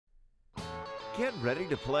Get ready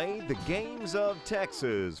to play the Games of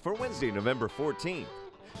Texas for Wednesday, November 14th.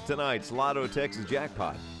 Tonight's Lotto Texas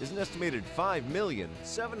jackpot is an estimated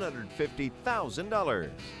 $5,750,000.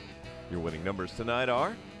 Your winning numbers tonight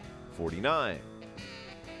are 49,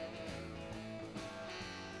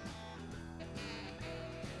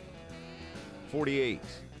 48,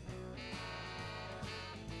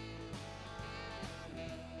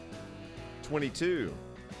 22,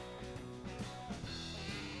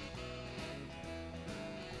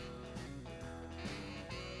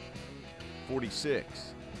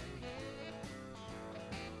 46,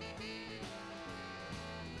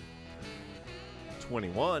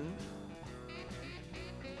 21,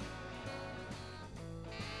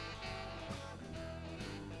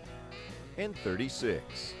 and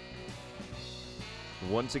 36.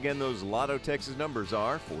 Once again, those Lotto Texas numbers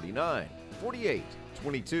are 49, 48,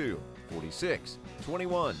 22, 46,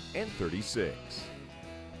 21, and 36.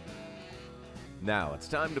 Now it's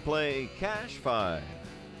time to play Cash 5.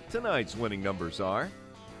 Tonight's winning numbers are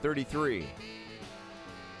 33,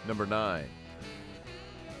 number 9,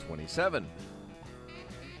 27,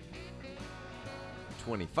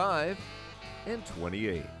 25, and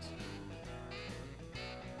 28.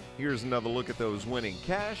 Here's another look at those winning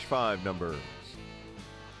Cash 5 numbers.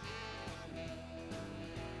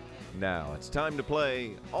 Now it's time to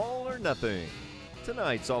play All or Nothing.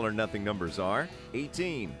 Tonight's All or Nothing numbers are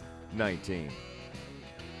 18, 19,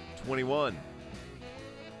 21,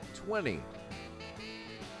 20,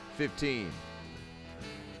 15,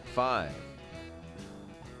 5,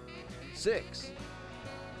 6,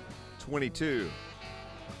 22,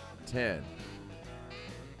 10,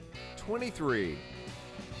 23,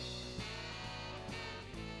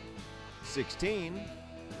 16,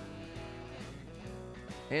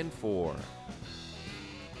 and 4.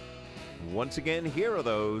 Once again, here are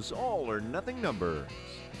those All or Nothing numbers.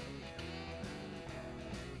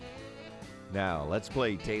 Now let's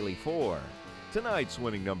play Daily 4. Tonight's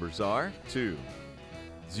winning numbers are 2,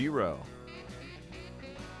 0.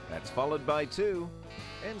 That's followed by 2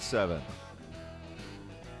 and 7.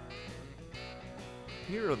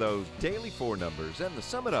 Here are those Daily 4 numbers, and the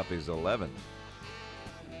sum it up is 11.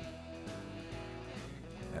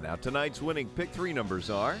 And now tonight's winning Pick 3 numbers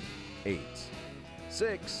are 8,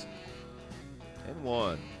 6, and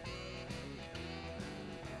 1.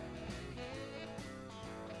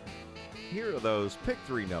 Here are those Pick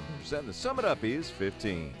 3 numbers, and the sum it up is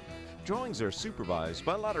 15. Drawings are supervised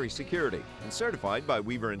by Lottery Security and certified by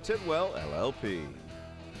Weaver & Tidwell, LLP.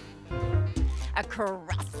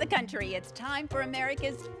 Across the country, it's time for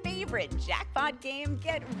America's favorite jackpot game.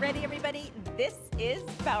 Get ready, everybody. This is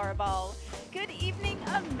Powerball. Good evening,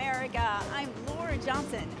 America. I'm Laura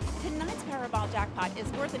Johnson. Tonight's Powerball jackpot is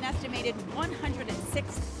worth an estimated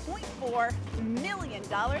 $106.4 million.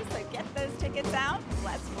 So get those tickets out.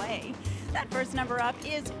 Let's play. That first number up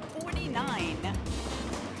is 49,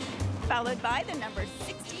 followed by the number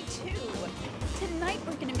 62. Tonight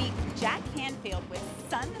we're going to meet Jack Canfield with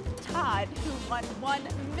son Todd, who won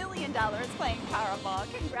 $1 million playing Powerball.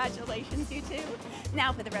 Congratulations, you two.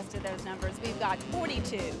 Now for the rest of those numbers, we've got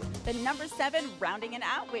 42, the number 7 rounding it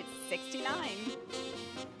out with 69.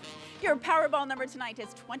 Your Powerball number tonight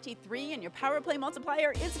is 23, and your Power Play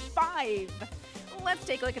multiplier is 5. Let's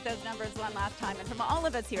take a look at those numbers one last time. And from all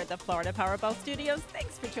of us here at the Florida Powerball Studios,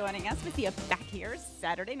 thanks for joining us. We'll see you back here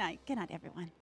Saturday night. Good night, everyone.